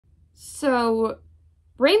So,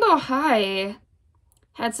 Rainbow High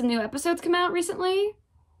had some new episodes come out recently.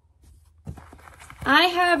 I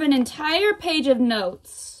have an entire page of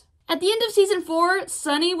notes. At the end of season 4,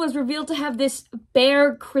 Sunny was revealed to have this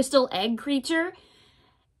bear crystal egg creature,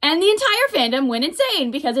 and the entire fandom went insane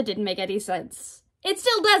because it didn't make any sense. It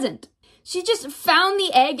still doesn't. She just found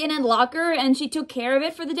the egg in a locker and she took care of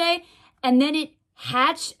it for the day, and then it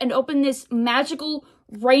hatched and opened this magical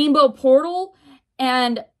rainbow portal,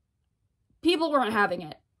 and people weren't having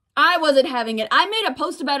it. I wasn't having it. I made a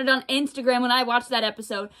post about it on Instagram when I watched that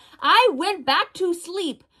episode. I went back to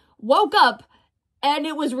sleep, woke up, and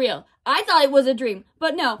it was real. I thought it was a dream,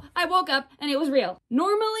 but no, I woke up and it was real.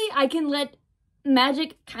 Normally, I can let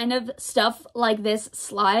magic kind of stuff like this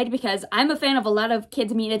slide because I'm a fan of a lot of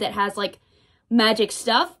kids media that has like magic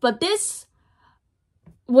stuff, but this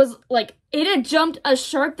was like, it had jumped a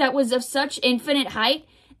shark that was of such infinite height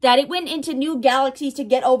that it went into new galaxies to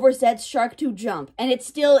get over said shark to jump, and it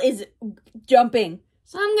still is jumping.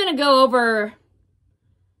 So I'm gonna go over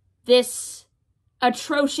this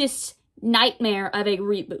atrocious nightmare of a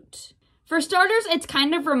reboot. For starters, it's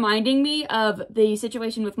kind of reminding me of the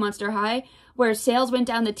situation with Monster High, where sales went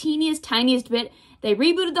down the teeniest, tiniest bit, they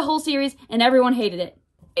rebooted the whole series, and everyone hated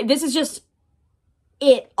it. This is just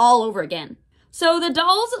it all over again. So the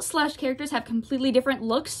dolls slash characters have completely different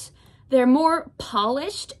looks. They're more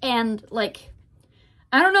polished and, like,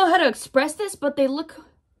 I don't know how to express this, but they look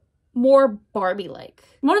more Barbie-like.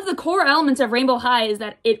 One of the core elements of Rainbow High is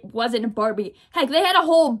that it wasn't Barbie. Heck, they had a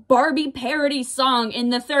whole Barbie parody song in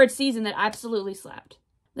the 3rd season that absolutely slapped.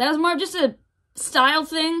 That was more of just a style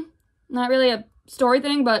thing, not really a story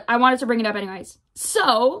thing, but I wanted to bring it up anyways.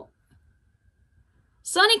 So,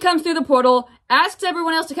 Sunny comes through the portal, asks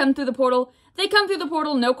everyone else to come through the portal. They come through the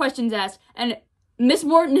portal, no questions asked, and Miss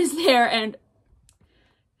Morton is there, and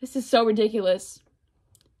this is so ridiculous.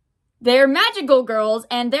 They're magical girls,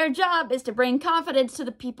 and their job is to bring confidence to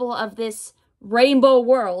the people of this rainbow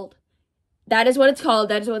world. That is what it's called.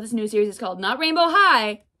 That is what this new series is called. Not Rainbow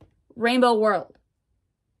High, Rainbow World.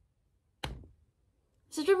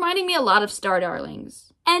 This is reminding me a lot of Star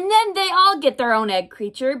Darlings. And then they all get their own egg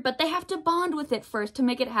creature, but they have to bond with it first to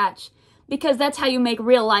make it hatch, because that's how you make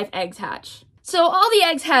real-life eggs hatch. So all the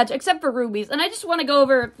eggs hatch, except for Ruby's, and I just want to go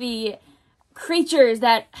over the creatures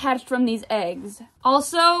that hatched from these eggs.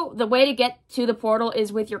 Also, the way to get to the portal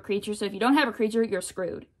is with your creature, so if you don't have a creature, you're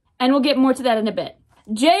screwed. And we'll get more to that in a bit.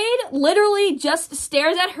 Jade literally just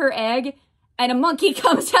stares at her egg, and a monkey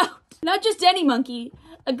comes out. Not just any monkey,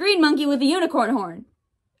 a green monkey with a unicorn horn.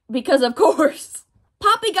 Because of course.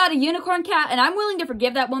 Poppy got a unicorn cat, and I'm willing to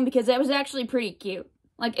forgive that one because it was actually pretty cute.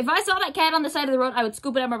 Like, if I saw that cat on the side of the road, I would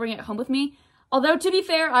scoop it up and bring it home with me. Although, to be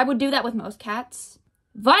fair, I would do that with most cats.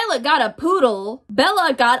 Violet got a poodle.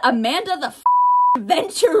 Bella got Amanda the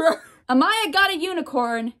Adventurer. Amaya got a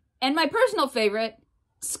unicorn. And my personal favorite,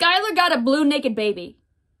 Skylar got a blue naked baby.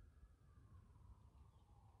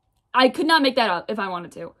 I could not make that up if I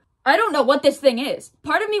wanted to. I don't know what this thing is.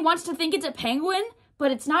 Part of me wants to think it's a penguin,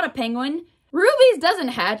 but it's not a penguin. Ruby's doesn't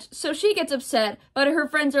hatch, so she gets upset, but her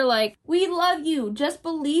friends are like, "We love you, just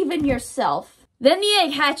believe in yourself." Then the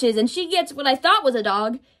egg hatches, and she gets what I thought was a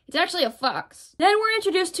dog. It's actually a fox. Then we're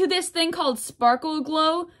introduced to this thing called Sparkle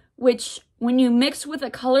Glow, which, when you mix with the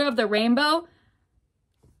color of the rainbow,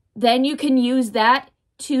 then you can use that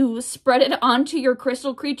to spread it onto your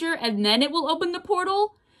crystal creature, and then it will open the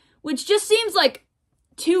portal, which just seems like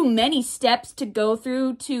too many steps to go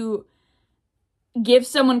through to give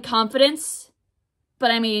someone confidence. But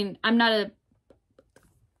I mean, I'm not a...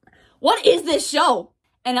 What is this show?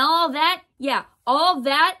 And all that, yeah, all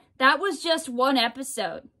that was just one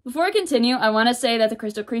episode. Before I continue, I want to say that the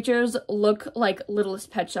crystal creatures look like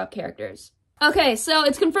Littlest Pet Shop characters. Okay, so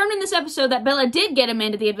it's confirmed in this episode that Bella did get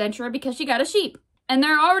Amanda the Adventurer because she got a sheep. And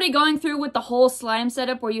they're already going through with the whole slime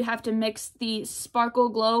setup where you have to mix the Sparkle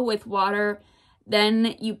Glow with water.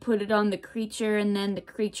 Then you put it on the creature, and then the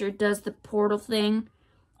creature does the portal thing.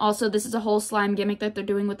 Also, this is a whole slime gimmick that they're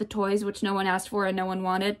doing with the toys, which no one asked for and no one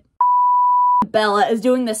wanted. Bella is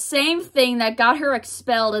doing the same thing that got her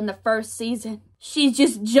expelled in the 1st season. She's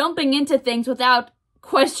just jumping into things without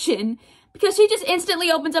question, because she just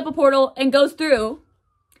instantly opens up a portal and goes through.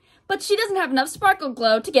 But she doesn't have enough Sparkle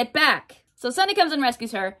Glow to get back. So Sunny comes and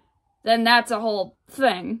rescues her. Then that's a whole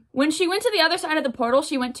thing. When she went to the other side of the portal,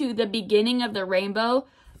 she went to the beginning of the rainbow,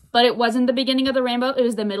 but it wasn't the beginning of the rainbow, it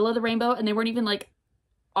was the middle of the rainbow, and they weren't even, like,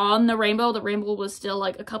 on the rainbow. The rainbow was still,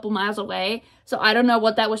 like, a couple miles away, so I don't know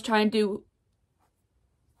what that was trying to do.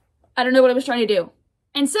 I don't know what it was trying to do.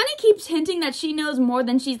 And Sunny keeps hinting that she knows more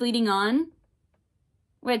than she's leading on.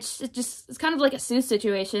 which it's kind of like a Seuss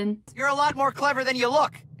situation. You're a lot more clever than you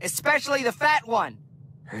look, especially the fat one.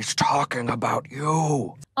 He's talking about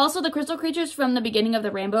you. Also, the crystal creature's from the beginning of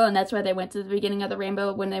the rainbow, and that's why they went to the beginning of the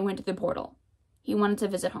rainbow when they went to the portal. He wanted to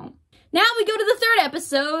visit home. Now we go to the third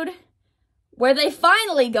episode, where they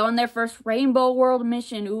finally go on their first Rainbow World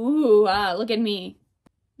mission. Ooh, look at me.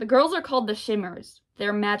 The girls are called the Shimmers.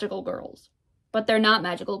 They're magical girls. But they're not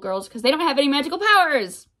magical girls because they don't have any magical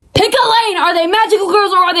powers. Pick a lane! Are they magical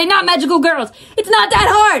girls or are they not magical girls? It's not that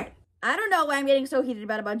hard! I don't know why I'm getting so heated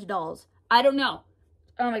about a bunch of dolls. I don't know.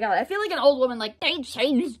 Oh my god, I feel like an old woman like, they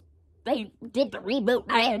changed, they did the reboot.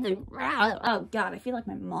 Oh god, I feel like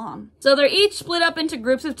my mom. So they're each split up into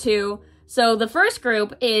groups of 2. So the first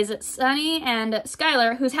group is Sunny and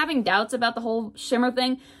Skylar, who's having doubts about the whole Shimmer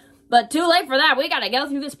thing. But too late for that, we gotta go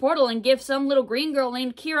through this portal and give some little green girl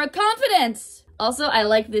named Kira confidence. Also, I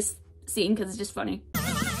like this scene because it's just funny.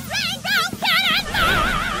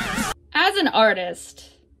 As an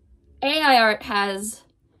artist, AI art has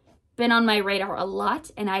been on my radar a lot,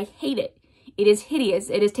 and I hate it. It is hideous.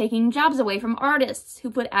 It is taking jobs away from artists who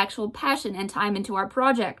put actual passion and time into our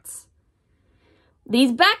projects.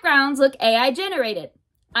 These backgrounds look AI generated.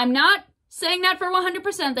 I'm not saying that for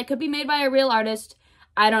 100%. They could be made by a real artist.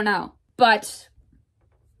 I don't know. But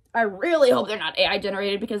I really hope they're not AI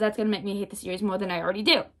generated because that's going to make me hate the series more than I already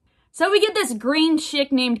do. So we get this green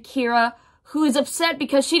chick named Kira who is upset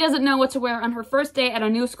because she doesn't know what to wear on her first day at a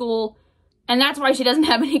new school, and that's why she doesn't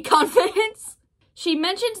have any confidence. She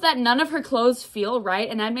mentions that none of her clothes feel right,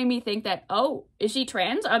 and that made me think that, oh, is she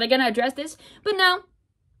trans? Are they going to address this? But no,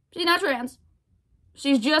 she's not trans.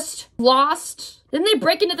 She's just lost. Then they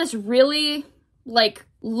break into this really, like,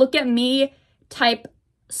 look at me type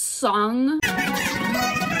song.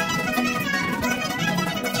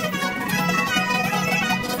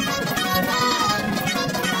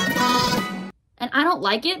 And I don't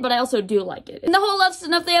like it, but I also do like it. And the whole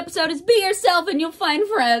lesson of the episode is be yourself and you'll find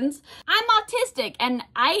friends. I'm autistic and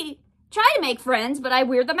I try to make friends, but I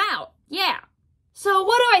weird them out. Yeah. So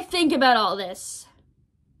what do I think about all this?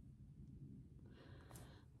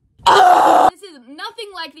 This is nothing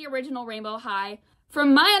like the original Rainbow High.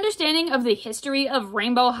 From my understanding of the history of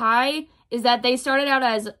Rainbow High is that they started out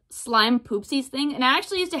as slime poopsies thing. And I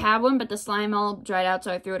actually used to have one, but the slime all dried out,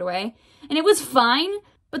 so I threw it away. And it was fine.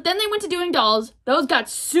 But then they went to doing dolls. Those got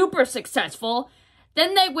super successful.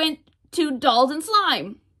 Then they went to dolls and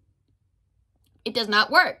slime. It does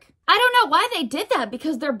not work. I don't know why they did that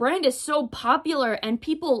because their brand is so popular and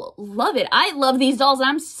people love it. I love these dolls and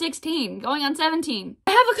I'm 16, going on 17.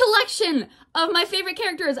 I have a collection of my favorite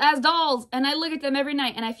characters as dolls and I look at them every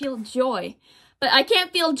night and I feel joy. But I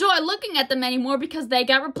can't feel joy looking at them anymore because they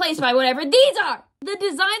got replaced by whatever these are. The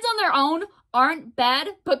designs on their own aren't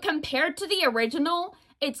bad, but compared to the original,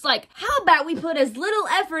 it's like, how about we put as little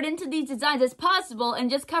effort into these designs as possible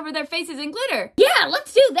and just cover their faces in glitter? Yeah,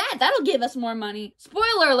 let's do that. That'll give us more money.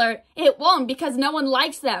 Spoiler alert, it won't because no one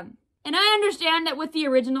likes them. And I understand that with the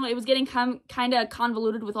original, it was getting kind of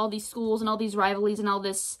convoluted with all these schools and all these rivalries and all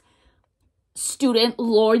this student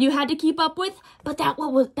lore you had to keep up with. But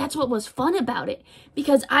that's what was fun about it.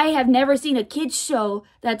 Because I have never seen a kid's show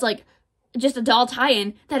that's like just a doll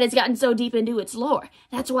tie-in that has gotten so deep into its lore.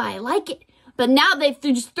 That's why I like it. But now they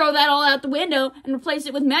just throw that all out the window and replace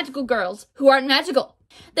it with magical girls who aren't magical.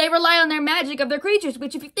 They rely on their magic of their creatures,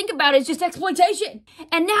 which if you think about it, is just exploitation.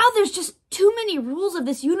 And now there's just too many rules of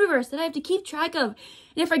this universe that I have to keep track of.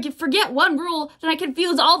 And if I forget one rule, then I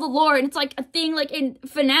confuse all the lore. And it's like a thing like in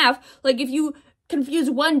FNAF. Like if you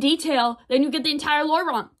confuse one detail, then you get the entire lore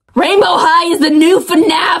wrong. Rainbow High is the new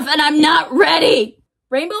FNAF and I'm not ready.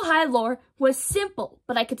 Rainbow High lore was simple,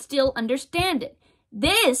 but I could still understand it.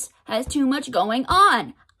 This has too much going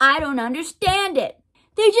on. I don't understand it.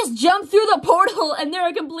 They just jump through the portal and they're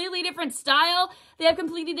a completely different style. They have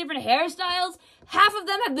completely different hairstyles. Half of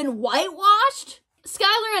them have been whitewashed.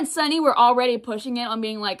 Skylar and Sunny were already pushing it on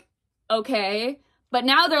being like, okay. But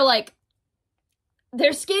now they're like,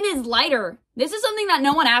 their skin is lighter. This is something that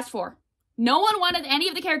no one asked for. No one wanted any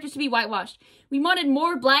of the characters to be whitewashed. We wanted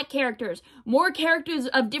more black characters. More characters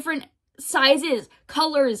of different sizes,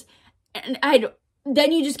 colors, and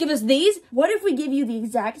then you just give us these? What if we give you the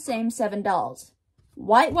exact same 7 dolls?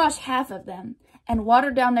 Whitewash half of them and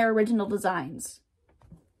water down their original designs.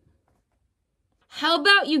 How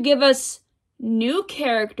about you give us new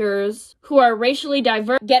characters who are racially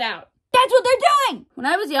diverse? Get out. That's what they're doing! When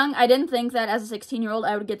I was young, I didn't think that as a 16-year-old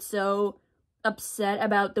I would get so upset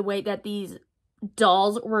about the way that these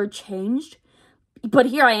dolls were changed. But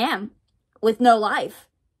here I am, with no life,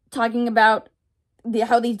 talking about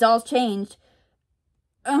how these dolls changed.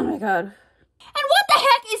 Oh my god. And what the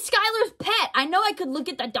heck is Skylar Skylar's pet. I know I could look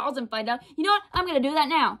at the dolls and find out. You know what? I'm going to do that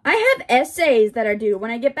now. I have essays that are due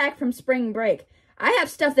when I get back from spring break. I have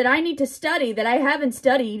stuff that I need to study that I haven't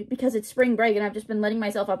studied because it's spring break and I've just been letting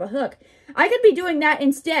myself off a hook. I could be doing that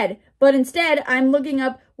instead, but instead I'm looking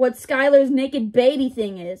up what Skylar's naked baby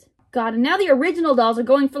thing is. God, and now the original dolls are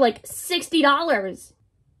going for like $60.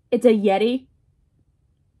 It's a Yeti?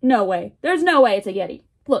 No way. There's no way it's a Yeti.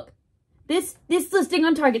 Look, this listing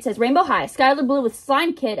on Target says Rainbow High, Skylar Blue with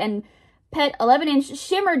slime kit and pet 11-inch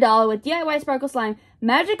shimmer doll with DIY sparkle slime,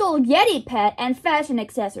 magical Yeti pet, and fashion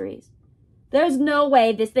accessories. There's no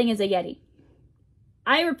way this thing is a Yeti.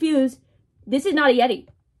 I refuse. This is not a Yeti.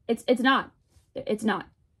 It's not. It's not.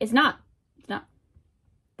 It's not. It's not.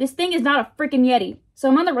 This thing is not a freaking Yeti. So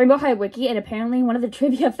I'm on the Rainbow High wiki, and apparently one of the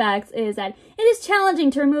trivia facts is that it is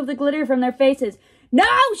challenging to remove the glitter from their faces. No!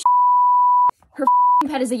 Her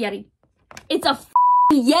pet is a Yeti. It's a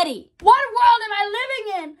Yeti. What world am I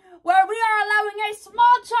living in where we are allowing a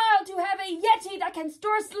small child to have a Yeti that can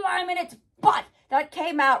store slime in its butt? That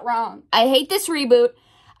came out wrong. I hate this reboot.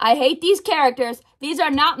 I hate these characters. These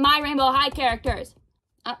are not my Rainbow High characters.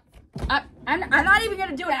 I'm not even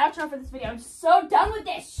gonna do an outro for this video. I'm so done with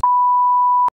this.